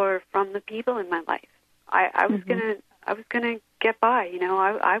or from the people in my life. I was gonna get by. You know,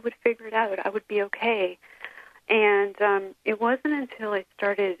 I would figure it out. I would be okay. And it wasn't until I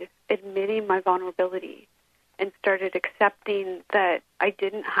started admitting my vulnerability and started accepting that I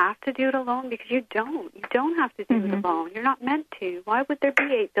didn't have to do it alone, because you don't have to do it alone. You're not meant to. Why would there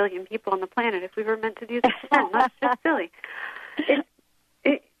be 8 billion people on the planet if we were meant to do this alone? That's just silly.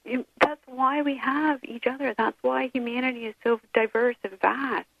 That's why we have each other. That's why humanity is so diverse and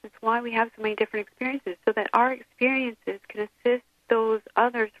vast. It's why we have so many different experiences, so that our experiences can assist those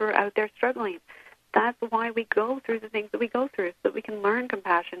others who are out there struggling. That's why we go through the things that we go through, so that we can learn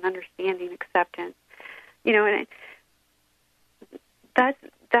compassion, understanding, acceptance. You know, and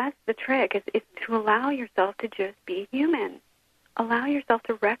that's the trick, is to allow yourself to just be human. Allow yourself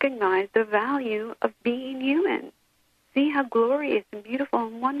to recognize the value of being human. See how glorious and beautiful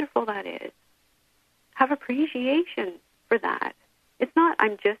and wonderful that is. Have appreciation for that. It's not,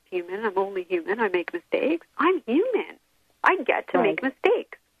 I'm just human, I'm only human, I make mistakes. I'm human. I get to make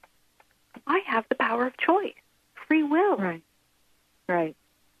mistakes. I have the power of choice, free will. Right.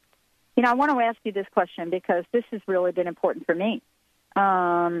 You know, I want to ask you this question because this has really been important for me.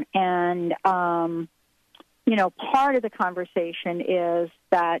 You know, part of the conversation is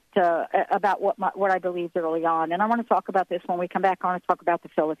that about what I believed early on. And I want to talk about this when we come back. I want to talk about the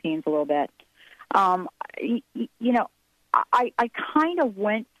Philippines a little bit. You know, I kind of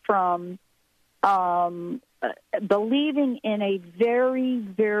went from believing in a very,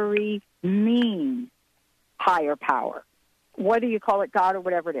 very mean higher power, whether you call it God or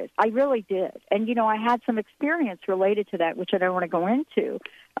whatever it is. I really did. And, you know, I had some experience related to that, which I don't want to go into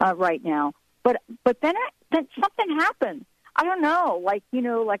right now. But then something happened. I don't know, I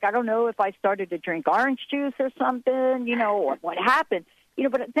don't know if I started to drink orange juice or something, you know, or what happened. You know,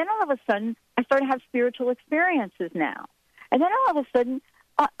 but then all of a sudden, I started to have spiritual experiences now. And then all of a sudden,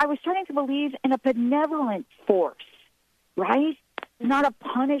 I was starting to believe in a benevolent force, right? Not a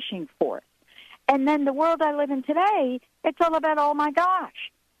punishing force. And then the world I live in today, it's all about, oh, my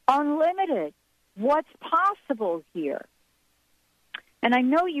gosh, unlimited. What's possible here? And I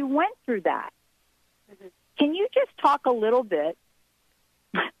know you went through that. Can you just talk a little bit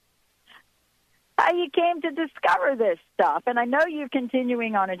how you came to discover this stuff? And I know you're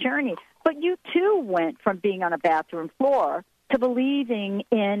continuing on a journey, but you too went from being on a bathroom floor to believing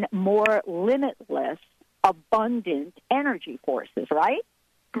in more limitless, abundant energy forces, right?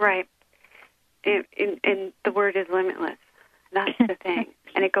 Right. And the word is limitless. That's the thing.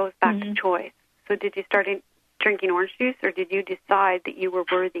 And it goes back to choice. So did you start drinking orange juice, or did you decide that you were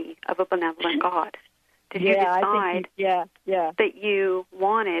worthy of a benevolent God? Did you decide that you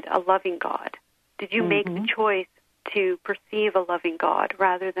wanted a loving God? Did you make the choice to perceive a loving God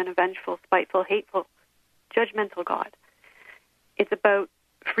rather than a vengeful, spiteful, hateful, judgmental God? It's about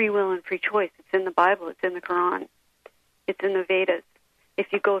free will and free choice. It's in the Bible. It's in the Quran. It's in the Vedas.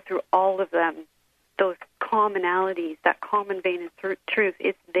 If you go through all of them, those commonalities, that common vein of truth,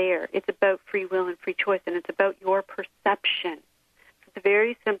 it's there. It's about free will and free choice, and it's about your perception. It's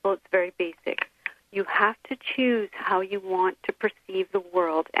very simple. It's very basic. You have to choose how you want to perceive the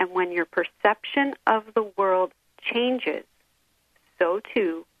world, and when your perception of the world changes, so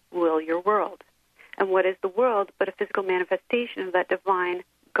too will your world. And what is the world but a physical manifestation of that divine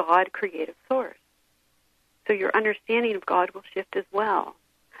God creative source? So your understanding of God will shift as well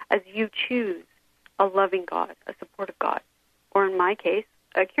as you choose a loving God, a supportive God, or in my case,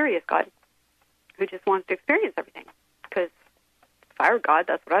 a curious God who just wants to experience everything. Because if I were God,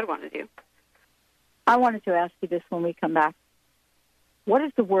 that's what I'd want to do. I wanted to ask you this when we come back. What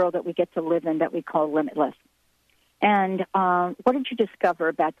is the world that we get to live in that we call limitless? And what did you discover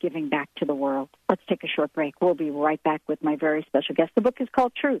about giving back to the world? Let's take a short break. We'll be right back with my very special guest. The book is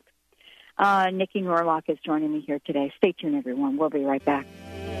called Truth. Niki Norlock is joining me here today. Stay tuned, everyone. We'll be right back.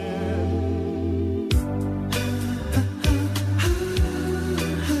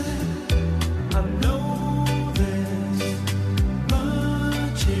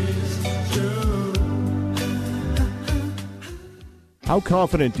 How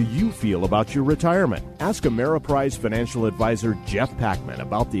confident do you feel about your retirement? Ask Ameriprise financial advisor Jeff Packman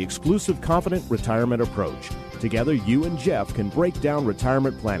about the exclusive Confident Retirement Approach. Together, you and Jeff can break down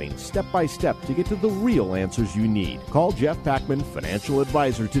retirement planning step by step to get to the real answers you need. Call Jeff Packman, financial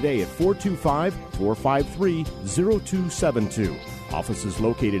advisor, today at 425-453-0272. Office is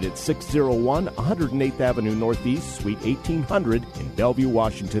located at 601 108th Avenue Northeast, Suite 1800 in Bellevue,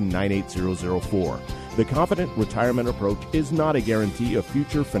 Washington, 98004. The Confident Retirement Approach is not a guarantee of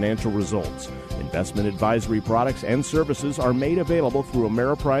future financial results. Investment advisory products and services are made available through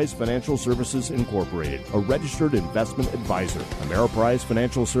Ameriprise Financial Services Incorporated, a registered investment advisor. Ameriprise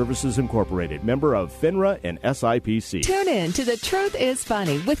Financial Services Incorporated, member of FINRA and SIPC. Tune in to The Truth is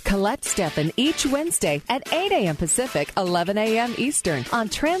Funny with Colette Steffen each Wednesday at 8 a.m. Pacific, 11 a.m. Eastern on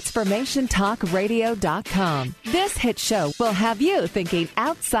TransformationTalkRadio.com. This hit show will have you thinking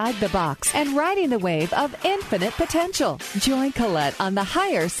outside the box and riding the wave of infinite potential. Join Colette on the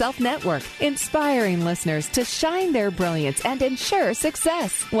Higher Self Network, inspiring listeners to shine their brilliance and ensure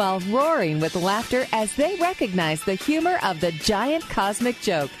success while roaring with laughter as they recognize the humor of the giant cosmic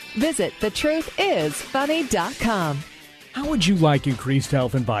joke. Visit thetruthisfunny.com. How would you like increased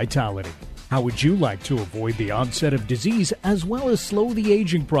health and vitality? How would you like to avoid the onset of disease as well as slow the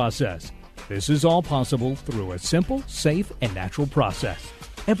aging process? This is all possible through a simple, safe, and natural process.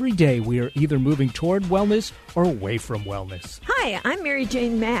 Every day we are either moving toward wellness or away from wellness. Hi, I'm Mary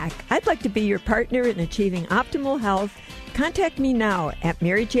Jane Mack. I'd like to be your partner in achieving optimal health. Contact me now at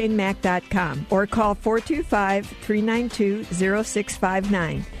maryjanemack.com or call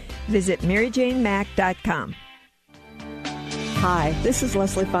 425-392-0659. Visit maryjanemack.com. Hi, this is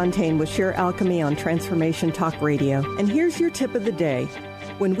Leslie Fontaine with Sheer Alchemy on Transformation Talk Radio. And here's your tip of the day.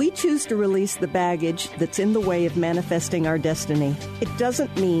 When we choose to release the baggage that's in the way of manifesting our destiny, it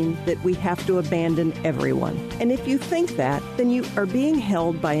doesn't mean that we have to abandon everyone. And if you think that, then you are being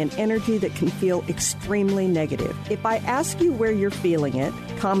held by an energy that can feel extremely negative. If I ask you where you're feeling it,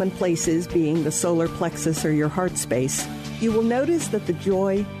 common places being the solar plexus or your heart space, you will notice that the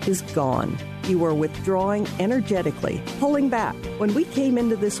joy is gone. You are withdrawing energetically, pulling back. When we came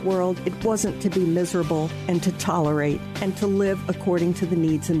into this world, it wasn't to be miserable and to tolerate and to live according to the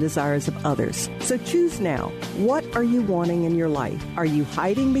needs and desires of others. So choose now. What are you wanting in your life? Are you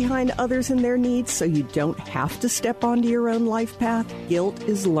hiding behind others and their needs so you don't have to step onto your own life path? Guilt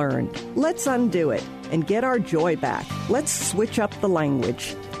is learned. Let's undo it and get our joy back. Let's switch up the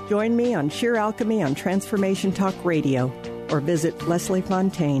language. Join me on Sheer Alchemy on Transformation Talk Radio, or visit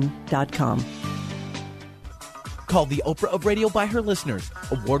lesliefontaine.com. Called the Oprah of radio by her listeners,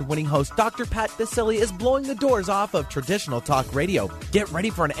 award-winning host Dr. Pat Baccili is blowing the doors off of traditional talk radio. Get ready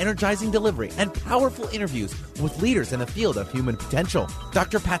for an energizing delivery and powerful interviews with leaders in the field of human potential.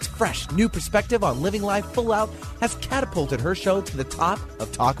 Dr. Pat's fresh, new perspective on living life full out has catapulted her show to the top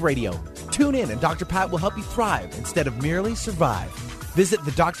of talk radio. Tune in and Dr. Pat will help you thrive instead of merely survive. Visit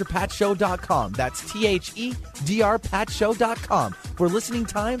thedrpatshow.com. That's THEDRPatShow.com for listening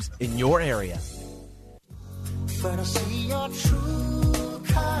times in your area. But I see your true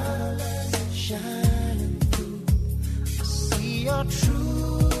colors shining through. I see your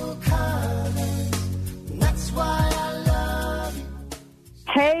true colors. That's why I love you.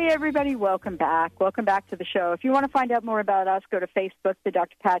 Hey, everybody. Welcome back. Welcome back to the show. If you want to find out more about us, go to Facebook, The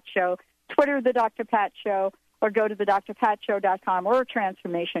Dr. Pat Show, Twitter, The Dr. Pat Show, or go to thedrpatshow.com or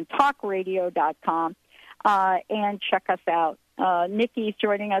transformationtalkradio.com and check us out. Niki's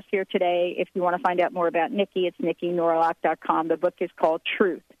joining us here today. If you want to find out more about Niki, it's NikiNorlock.com. The book is called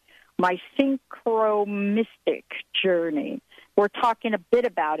Truth, My Synchromystic Journey. We're talking a bit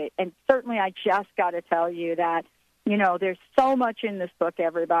about it, and certainly I just got to tell you that, you know, there's so much in this book,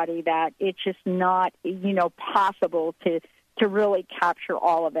 everybody, that it's just not, you know, possible to really capture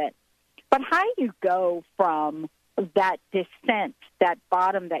all of it. But how do you go from that descent, that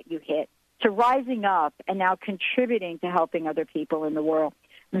bottom that you hit, to rising up and now contributing to helping other people in the world?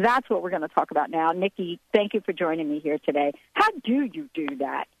 That's what we're going to talk about now. Niki, thank you for joining me here today. How do you do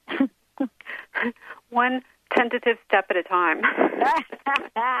that? One tentative step at a time.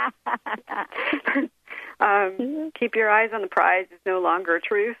 Keep your eyes on the prize is no longer a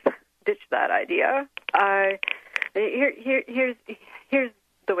truth. Ditch that idea. Here's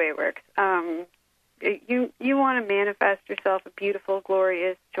the way it works. You want to manifest yourself a beautiful,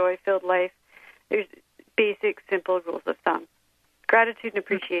 glorious, joy-filled life. There's basic, simple rules of thumb. Gratitude and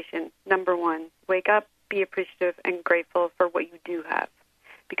appreciation, number one. Wake up, be appreciative and grateful for what you do have.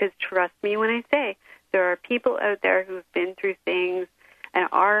 Because trust me when I say, there are people out there who have been through things and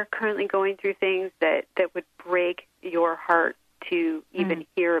are currently going through things that would break your heart to even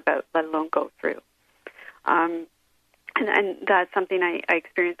hear about, let alone go through. And that's something I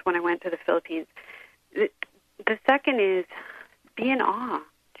experienced when I went to the Philippines. The second is be in awe.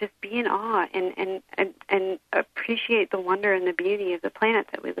 Just be in awe and appreciate the wonder and the beauty of the planet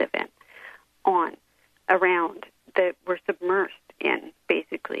that we live in, around, that we're submersed in,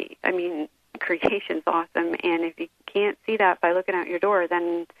 basically. I mean, creation's awesome, and if you can't see that by looking out your door,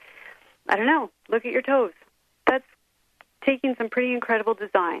 then, I don't know, look at your toes. That's taking some pretty incredible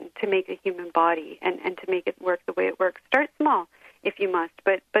design to make a human body and to make it work the way it works. Start small, if you must,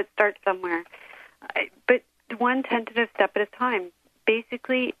 but start somewhere. But one tentative step at a time.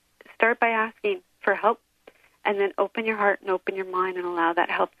 Basically, start by asking for help, and then open your heart and open your mind and allow that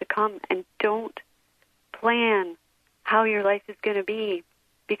help to come. And don't plan how your life is going to be,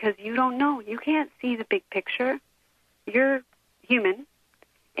 because you don't know. You can't see the big picture. You're human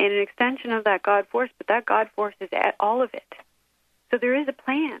and an extension of that God force, but that God force is at all of it. So there is a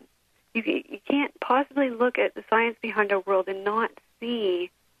plan. You can't possibly look at the science behind our world and not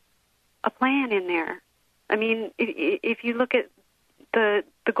see a plan in there. I mean, if you look at the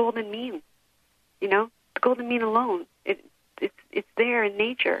golden mean, the golden mean alone, it's there in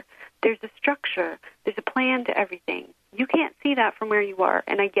nature. There's a structure. There's a plan to everything. You can't see that from where you are,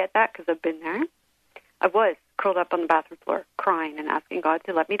 and I get that because I've been there. I was curled up on the bathroom floor crying and asking God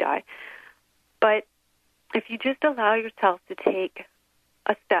to let me die. But if you just allow yourself to take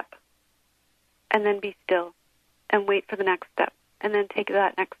a step and then be still and wait for the next step and then take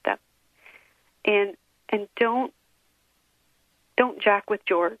that next step, and don't jack with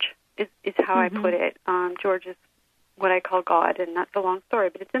George is how I put it. George is what I call God, and that's a long story,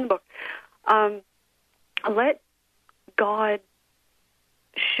 but it's in the book. Let God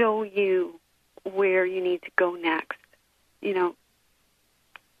show you where you need to go next.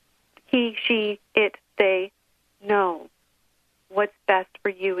 He, she, it, they know what's best for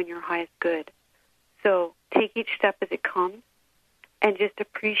you and your highest good. So take each step as it comes and just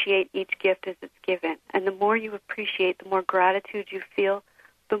appreciate each gift as it's given. And the more you appreciate, the more gratitude you feel,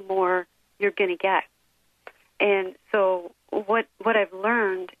 the more you're going to get. And so what I've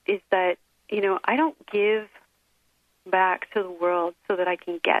learned is that, I don't give back to the world so that I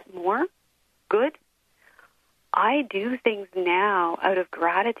can get more good. I do things now out of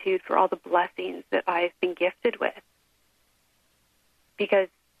gratitude for all the blessings that I've been gifted with. Because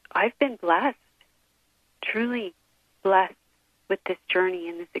I've been blessed, truly blessed with this journey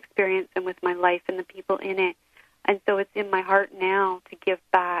and this experience and with my life and the people in it. And so it's in my heart now to give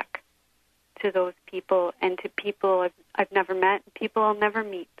back to those people and to people I've never met, people I'll never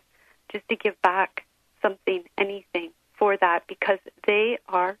meet, just to give back something, anything for that, because they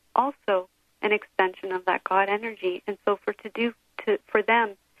are also an extension of that God energy. And so for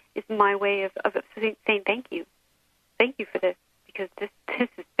them is my way of saying thank you. Thank you for this, because this has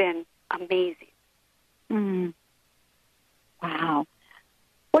been amazing. Mm. Wow.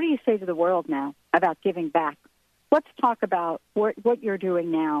 What do you say to the world now about giving back? Let's talk about what you're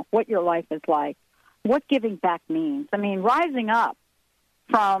doing now, what your life is like, what giving back means. I mean, rising up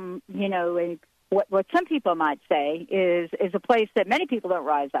from, what some people might say is a place that many people don't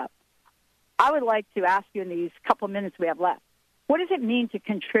rise up. I would like to ask you in these couple minutes we have left, what does it mean to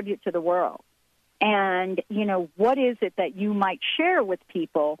contribute to the world? And, what is it that you might share with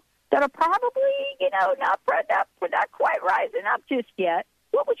people that are probably, not quite rising up just yet?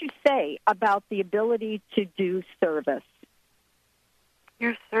 What would you say about the ability to do service?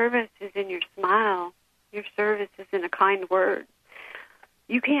 Your service is in your smile. Your service is in a kind word.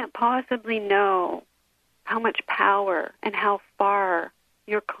 You can't possibly know how much power and how far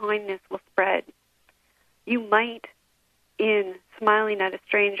your kindness will spread. You might, in smiling at a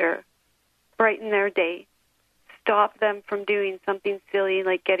stranger, brighten their day, stop them from doing something silly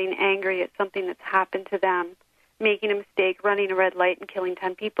like getting angry at something that's happened to them, making a mistake, running a red light, and killing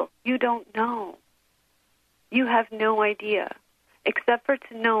 10 people. You don't know. You have no idea, except for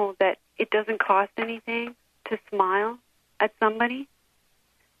to know that it doesn't cost anything to smile at somebody,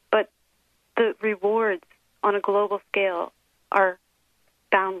 but the rewards on a global scale are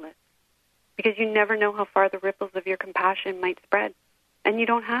boundless, because you never know how far the ripples of your compassion might spread. And you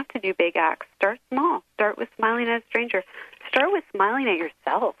don't have to do big acts. Start small. Start with smiling at a stranger. Start with smiling at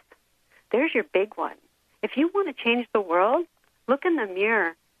yourself. There's your big one. If you want to change the world, look in the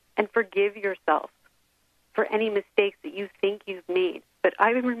mirror and forgive yourself for any mistakes that you think you've made. But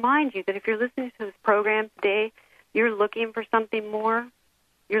I would remind you that if you're listening to this program today, you're looking for something more,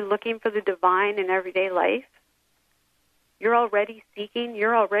 you're looking for the divine in everyday life, you're already seeking,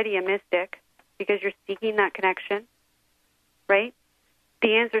 you're already a mystic because you're seeking that connection, right?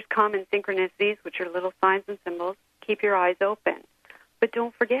 The answers come in synchronicities, which are little signs and symbols. Keep your eyes open. But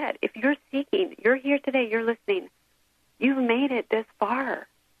don't forget, if you're seeking, you're here today, you're listening, You've made it this far.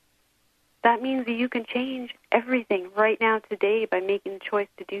 That means that you can change everything right now today by making the choice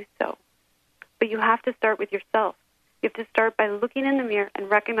to do so. But you have to start with yourself. You have to start by looking in the mirror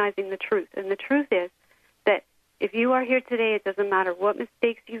and recognizing the truth. And the truth is that if you are here today, it doesn't matter what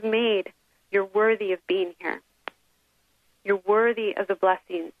mistakes you've made, you're worthy of being here. You're worthy of the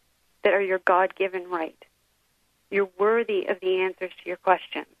blessings that are your God-given right. You're worthy of the answers to your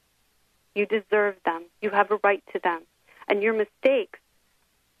questions. You deserve them. You have a right to them. And your mistakes,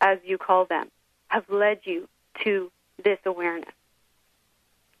 as you call them, have led you to this awareness,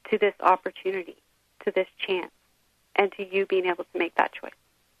 to this opportunity, to this chance, and to you being able to make that choice.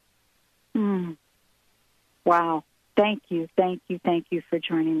 Wow. Thank you for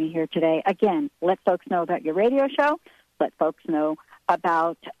joining me here today. Again, let folks know about your radio show. Let folks know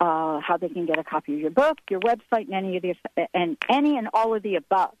about how they can get a copy of your book, your website, and any and all of the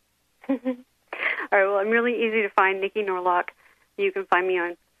above. All right, well, I'm really easy to find, Niki Norlock. You can find me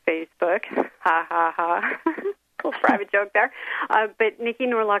on Facebook. Ha, ha, ha. Little private joke there. But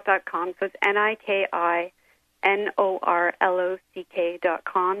NikiNorlock.com, so it's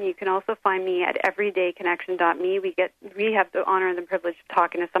NikiNorlock.com. You can also find me at everydayconnection.me. We have the honor and the privilege of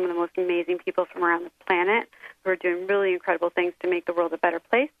talking to some of the most amazing people from around the planet who are doing really incredible things to make the world a better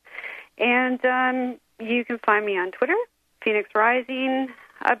place. And you can find me on Twitter, Phoenix Rising.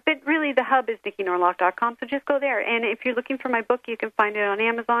 But really, the hub is NikiNorlock.com, so just go there. And if you're looking for my book, you can find it on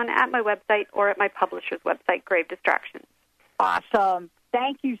Amazon, at my website, or at my publisher's website, Grave Distractions. Awesome.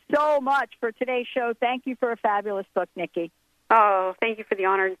 Thank you so much for today's show. Thank you for a fabulous book, Niki. Oh, thank you for the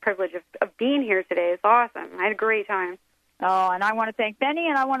honor and privilege of being here today. It's awesome. I had a great time. Oh, and I want to thank Benny,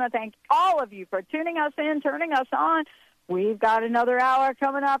 and I want to thank all of you for tuning us in, turning us on. We've got another hour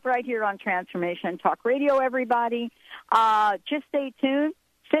coming up right here on Transformation Talk Radio, everybody. Just stay tuned.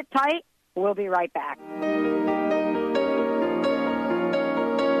 Sit tight. We'll be right back.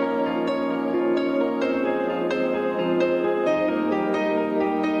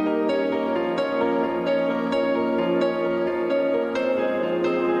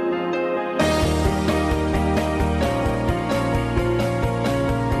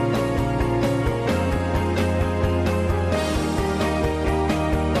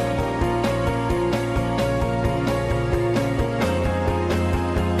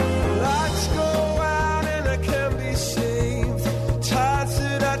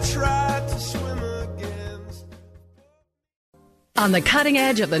 On the cutting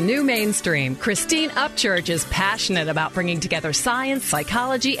edge of the new mainstream, Christine Upchurch is passionate about bringing together science,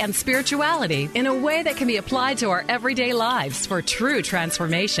 psychology, and spirituality in a way that can be applied to our everyday lives for true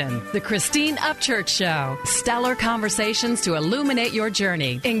transformation. The Christine Upchurch Show. Stellar conversations to illuminate your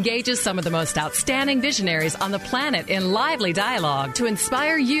journey. Engages some of the most outstanding visionaries on the planet in lively dialogue to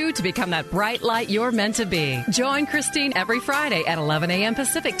inspire you to become that bright light you're meant to be. Join Christine every Friday at 11 a.m.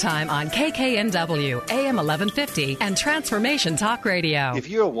 Pacific Time on KKNW, AM 1150, and Transformation Talk Radio. If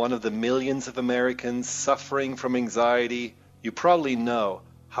you're one of the millions of Americans suffering from anxiety, you probably know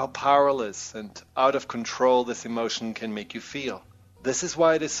how powerless and out of control this emotion can make you feel. This is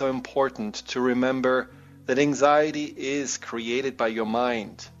why it is so important to remember that anxiety is created by your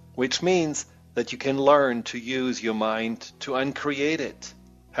mind, which means that you can learn to use your mind to uncreate it.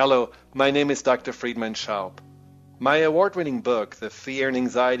 Hello, my name is Dr. Friedman Schaub. My award-winning book, The Fear and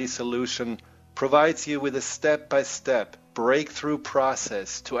Anxiety Solution, provides you with a step-by-step breakthrough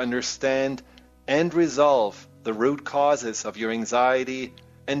process to understand and resolve the root causes of your anxiety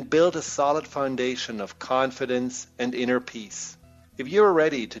and build a solid foundation of confidence and inner peace. If you're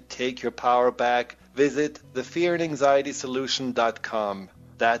ready to take your power back, visit thefearandanxietysolution.com.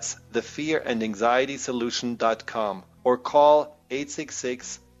 That's thefearandanxietysolution.com, or call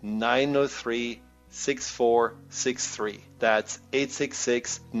 866-903-6463. That's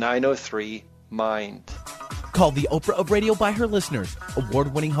 866-903-MIND. Called the Oprah of Radio by her listeners,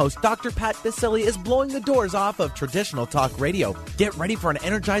 award-winning host Dr. Pat Baccili is blowing the doors off of traditional talk radio. Get ready for an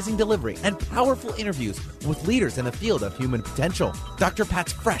energizing delivery and powerful interviews with leaders in the field of human potential. Dr.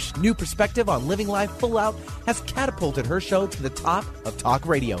 Pat's fresh, new perspective on living life full out has catapulted her show to the top of talk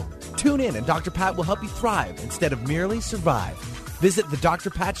radio. Tune in and Dr. Pat will help you thrive instead of merely survive. Visit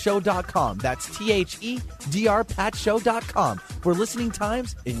thedrpatshow.com. That's THEDRPatshow.com for listening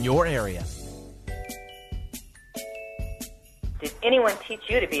times in your area. Did anyone teach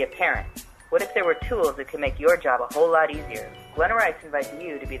you to be a parent? What if there were tools that could make your job a whole lot easier? Glenn Rice invites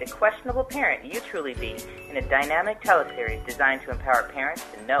you to be the questionable parent you truly be in a dynamic teleseries designed to empower parents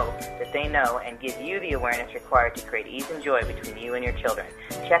to know that they know and give you the awareness required to create ease and joy between you and your children.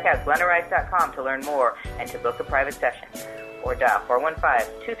 Check out glenrice.com to learn more and to book a private session, or dial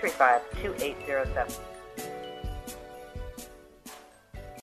 415-235-2807.